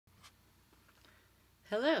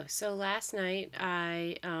Hello. So last night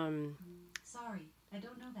Sorry, I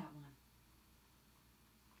don't know that one.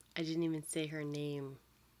 I didn't even say her name.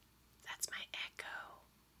 That's my echo.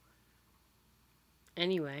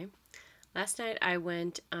 Anyway, last night I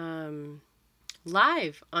went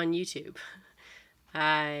live on YouTube.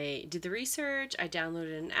 I did the research, I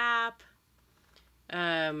downloaded an app,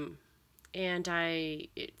 um and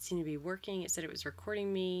it seemed to be working. It said it was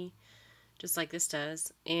recording me just like this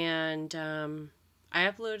does. And I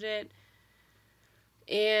uploaded it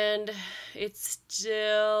and it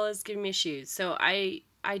still is giving me issues. So I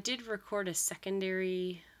did record a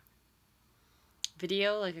secondary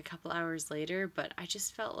video like a couple hours later, but I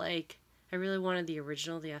just felt like I really wanted the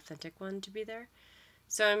original, the authentic one to be there.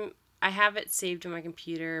 So I have it saved on my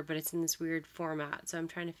computer, but it's in this weird format. So I'm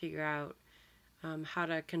trying to figure out how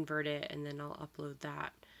to convert it, and then I'll upload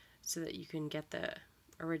that so that you can get the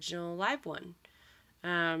original live one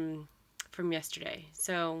um, from yesterday.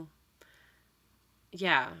 So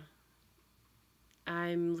yeah,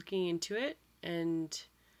 I'm looking into it, and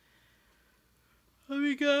oh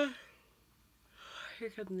my god, here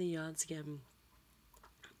come the yawns again.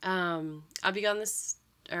 I'll be gone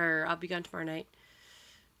I'll be gone tomorrow night,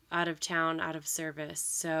 out of town, out of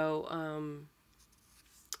service.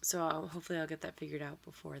 Hopefully I'll get that figured out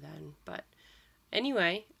before then. But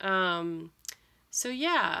anyway, so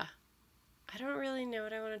yeah, I don't really know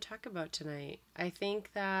what I want to talk about tonight. I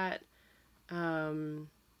think that um,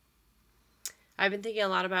 I've been thinking a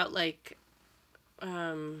lot about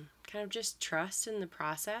kind of just trust in the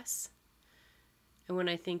process. And when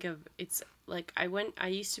I think of it's like I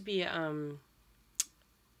used to be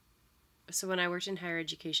so when I worked in higher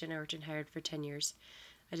education, I worked in higher ed for 10 years.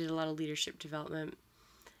 I did a lot of leadership development.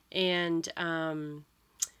 And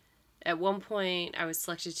at one point, I was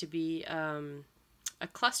selected to be a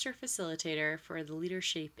cluster facilitator for the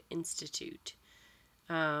Leadership Institute.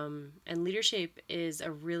 And Leadership is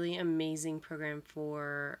a really amazing program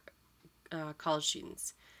for college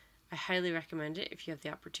students. I highly recommend it if you have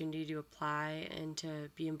the opportunity to apply and to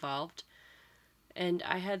be involved. And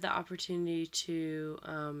I had the opportunity to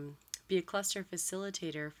be a cluster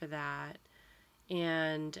facilitator for that.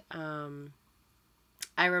 And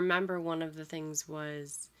I remember one of the things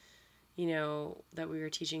was, that we were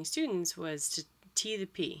teaching students was to T the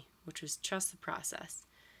P, which was trust the process.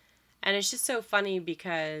 And it's just so funny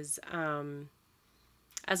because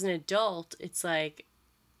as an adult, it's like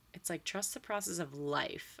trust the process of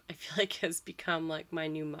life. I feel like has become like my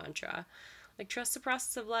new mantra. Like trust the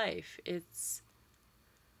process of life. It's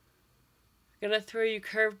gonna throw you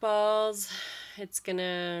curveballs. It's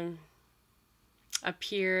gonna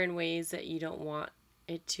appear in ways that you don't want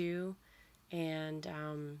it to. And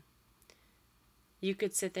you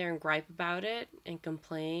could sit there and gripe about it and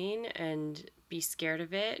complain and be scared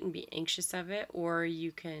of it and be anxious of it, or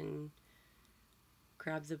you can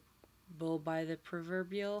grab the bull by the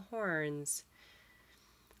proverbial horns,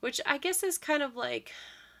 which I guess is kind of like,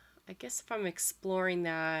 I guess if I'm exploring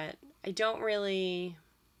that, I don't really,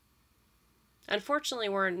 unfortunately,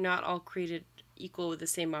 we're not all created equal with the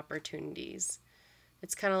same opportunities.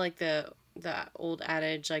 It's kind of like the old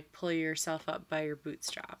adage, like pull yourself up by your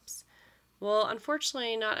bootstraps. Well,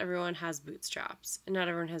 unfortunately, not everyone has bootstraps, and not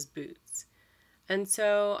everyone has boots. And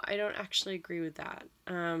so I don't actually agree with that.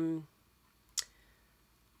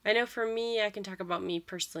 I know for me, I can talk about me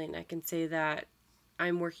personally, and I can say that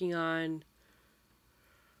I'm working on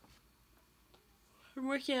I'm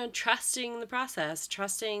working on trusting the process,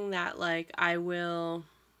 trusting that like I will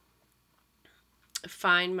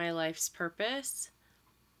find my life's purpose.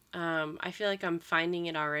 I feel like I'm finding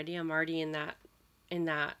it already. I'm already in that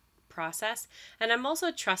process, and I'm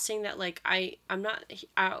also trusting that like I'm not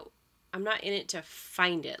in it to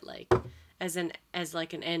find it like as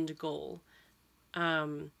like an end goal.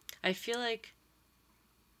 I feel like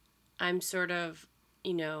I'm sort of,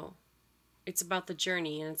 it's about the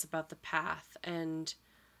journey and it's about the path, and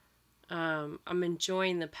I'm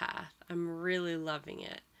enjoying the path. I'm really loving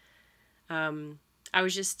it. I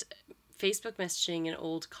was just Facebook messaging an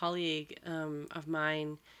old colleague of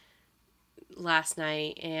mine last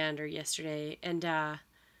night or yesterday, and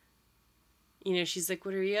she's like,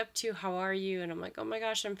 "What are you up to? How are you?" And I'm like, "Oh my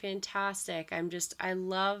gosh, I'm fantastic. I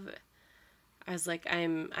was like,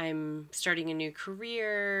 I'm starting a new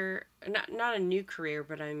career, not a new career,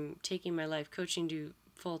 but I'm taking my life coaching to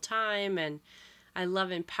full time, and I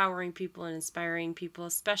love empowering people and inspiring people,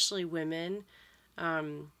 especially women,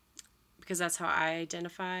 because that's how I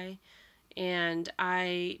identify. And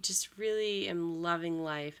I just really am loving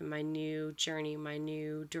life and my new journey, my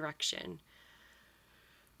new direction."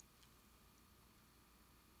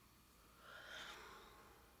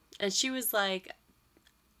 And she was like,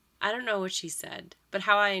 I don't know what she said, but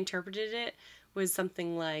how I interpreted it was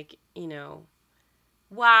something like,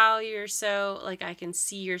 wow, you're so, like, I can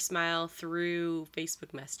see your smile through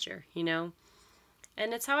Facebook Messenger,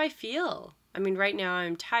 And it's how I feel. I mean, right now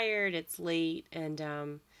I'm tired, it's late, and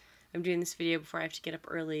I'm doing this video before I have to get up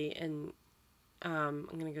early, and I'm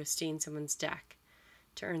going to go stain someone's deck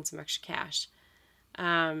to earn some extra cash.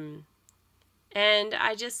 And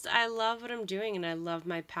I love what I'm doing, and I love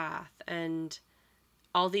my path, and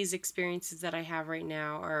all these experiences that I have right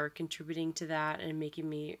now are contributing to that and making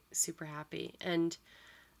me super happy. And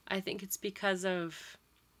I think it's because of,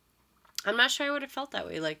 I'm not sure I would have felt that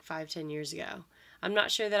way like 5-10 years ago. I'm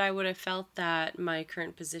not sure that I would have felt that my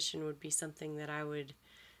current position would be something that I would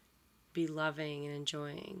be loving and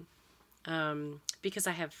enjoying. Because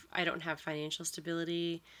I don't have financial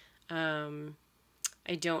stability. I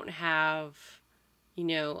don't have,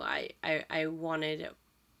 I wanted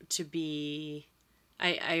to be,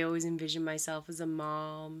 I always envisioned myself as a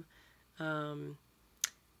mom,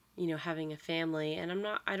 having a family, and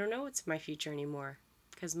I don't know what's my future anymore,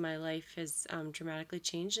 because my life has dramatically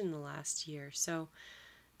changed in the last year. So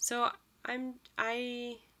I'm,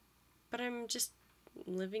 but I'm just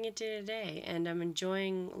living it day to day, and I'm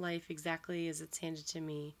enjoying life exactly as it's handed to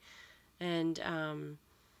me, and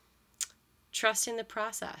trusting the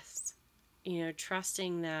process,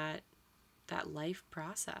 trusting that life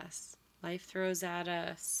process. Life throws at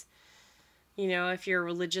us. If you're a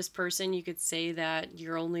religious person, you could say that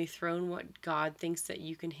you're only thrown what God thinks that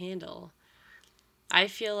you can handle. I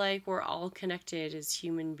feel like we're all connected as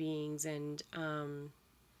human beings, and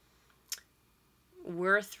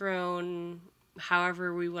we're thrown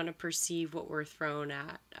however we want to perceive what we're thrown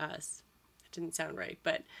at us. It didn't sound right,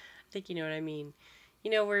 but I think you know what I mean.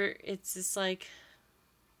 It's just like,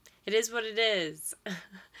 it is what it is.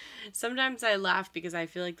 Sometimes I laugh because I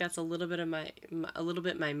feel like that's a little bit my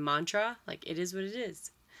mantra. Like, it is what it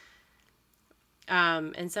is.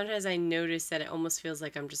 And sometimes I notice that it almost feels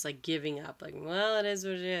like I'm just like giving up. Like, well, it is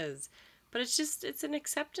what it is. But it's an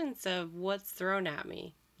acceptance of what's thrown at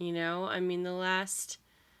me. I mean, the last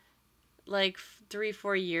like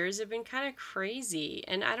 3-4 years have been kind of crazy,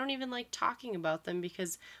 and I don't even like talking about them,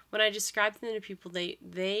 because when I describe them to people,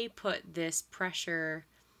 they put this pressure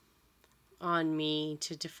on me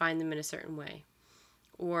to define them in a certain way.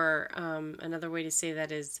 Or another way to say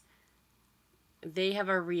that is, they have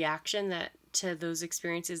a reaction to those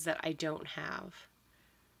experiences that I don't have.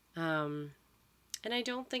 And I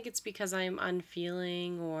don't think it's because I'm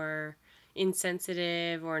unfeeling or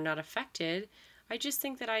insensitive or not affected. I just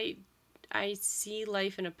think that I see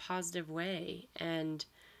life in a positive way, and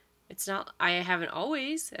I haven't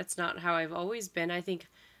always, that's not how I've always been. I think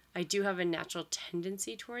I do have a natural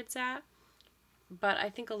tendency towards that, but I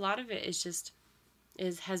think a lot of it has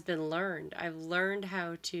been learned. I've learned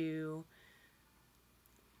how to,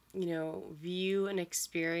 view an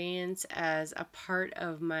experience as a part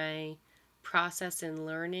of my process and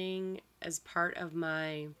learning, as part of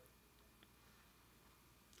my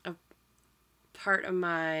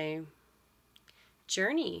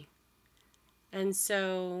journey. And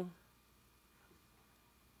so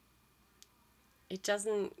it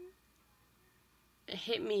doesn't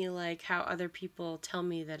hit me like how other people tell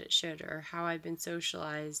me that it should, or how I've been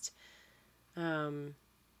socialized to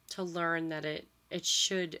learn that it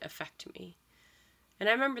should affect me. And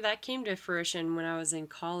I remember that came to fruition when I was in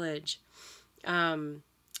college. My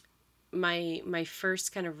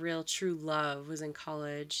first kind of real true love was in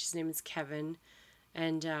college. His name is Kevin,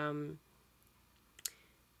 and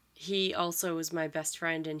he also was my best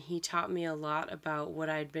friend, and he taught me a lot about what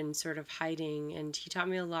I'd been sort of hiding, and he taught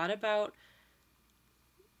me a lot about,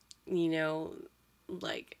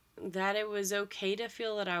 like, that it was okay to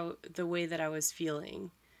feel the way that I was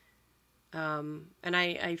feeling. And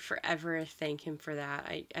I forever thank him for that.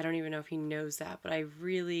 I don't even know if he knows that, but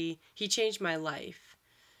he changed my life.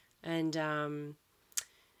 And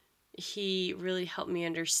he really helped me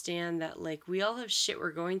understand that, like, we all have shit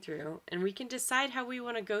we're going through, and we can decide how we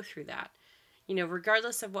want to go through that,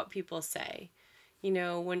 regardless of what people say.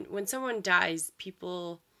 When someone dies,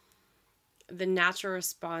 the natural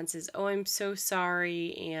response is, oh, I'm so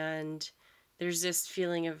sorry, and there's this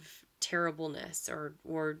feeling of terribleness or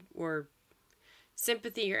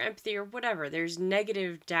sympathy or empathy or whatever. There's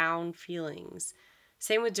negative down feelings.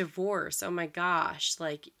 Same with divorce. Oh my gosh.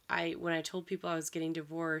 Like, when I told people I was getting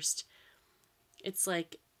divorced, it's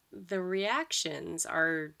like the reactions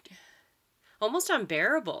are almost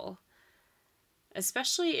unbearable.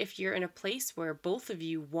 Especially if you're in a place where both of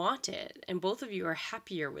you want it and both of you are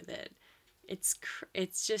happier with it. It's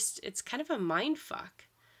kind of a mind fuck.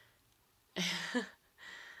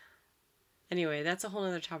 Anyway, that's a whole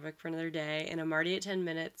other topic for another day, and I'm already at 10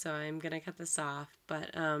 minutes, so I'm gonna cut this off.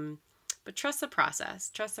 But trust the process.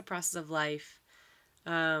 Trust the process of life.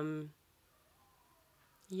 Yeah.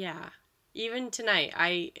 Even tonight,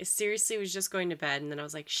 I seriously was just going to bed, and then I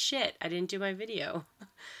was like, shit, I didn't do my video.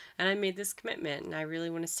 And I made this commitment, and I really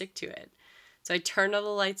want to stick to it. So I turned all the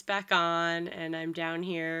lights back on, and I'm down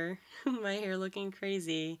here, my hair looking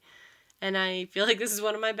crazy. And I feel like this is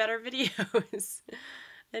one of my better videos.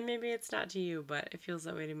 And maybe it's not to you, but it feels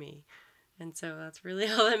that way to me. And so that's really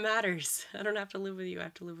all that matters. I don't have to live with you. I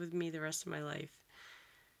have to live with me the rest of my life.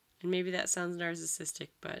 And maybe that sounds narcissistic,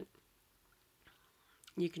 but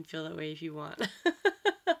you can feel that way if you want.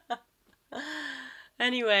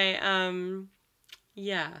 Anyway,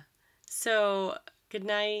 yeah. So, good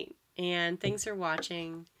night, and thanks for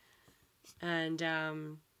watching. And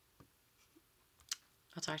I'll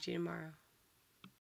talk to you tomorrow.